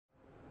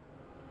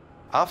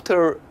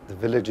After the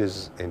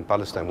villages in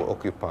Palestine were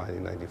occupied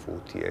in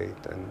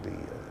 1948 and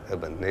the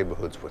urban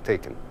neighborhoods were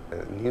taken,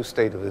 the new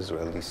state of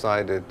Israel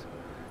decided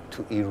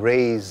to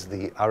erase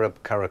the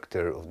Arab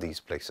character of these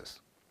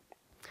places.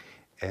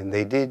 And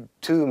they did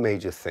two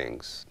major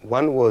things.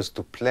 One was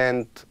to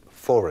plant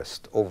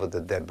forest over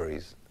the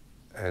debris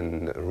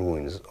and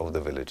ruins of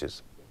the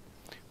villages.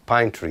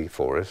 Pine tree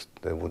forest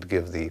that would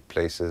give the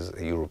places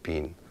a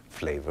European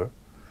flavor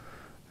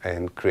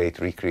and create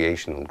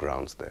recreational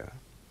grounds there.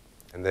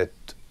 And that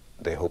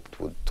they hoped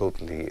would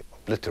totally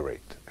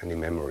obliterate any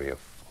memory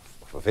of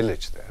a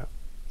village there.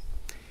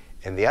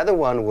 And the other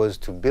one was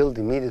to build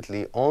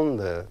immediately on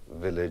the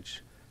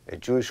village a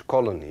Jewish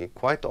colony,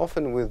 quite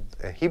often with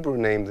a Hebrew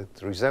name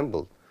that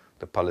resembled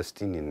the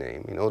Palestinian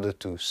name, in order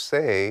to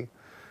say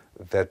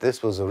that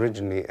this was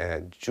originally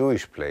a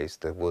Jewish place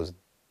that was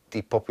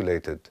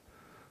depopulated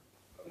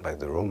by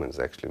the Romans,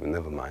 actually, but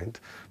never mind,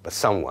 but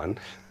someone,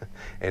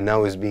 and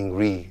now is being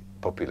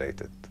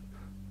repopulated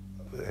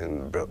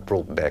and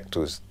brought back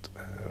to its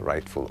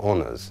rightful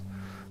owners.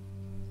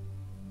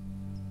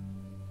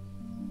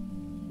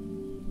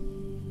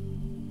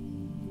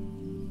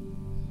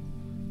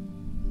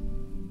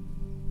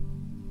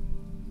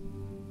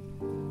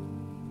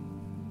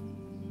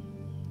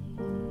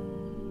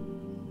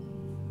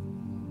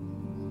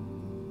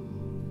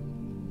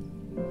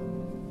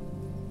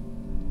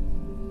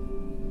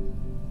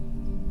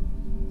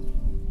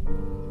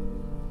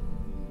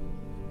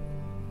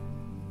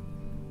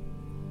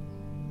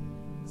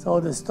 So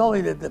the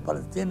story that the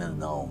Palestinians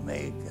now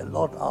make a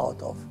lot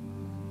out of,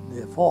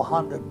 the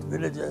 400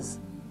 villages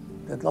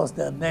that lost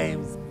their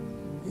names,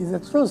 is a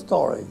true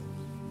story.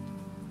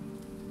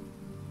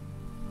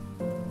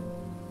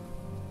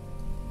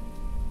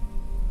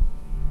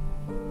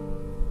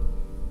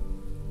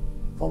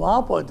 From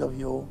our point of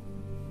view,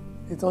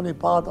 it's only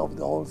part of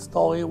the whole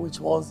story, which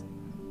was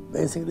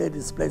basically a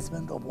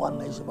displacement of one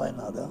nation by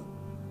another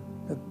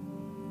that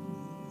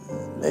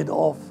laid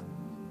off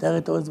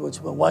territories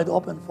which were wide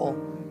open for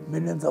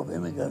millions of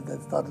immigrants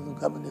that started to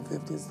come in the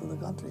 50s to the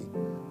country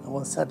and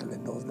were settled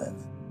in those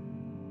lands.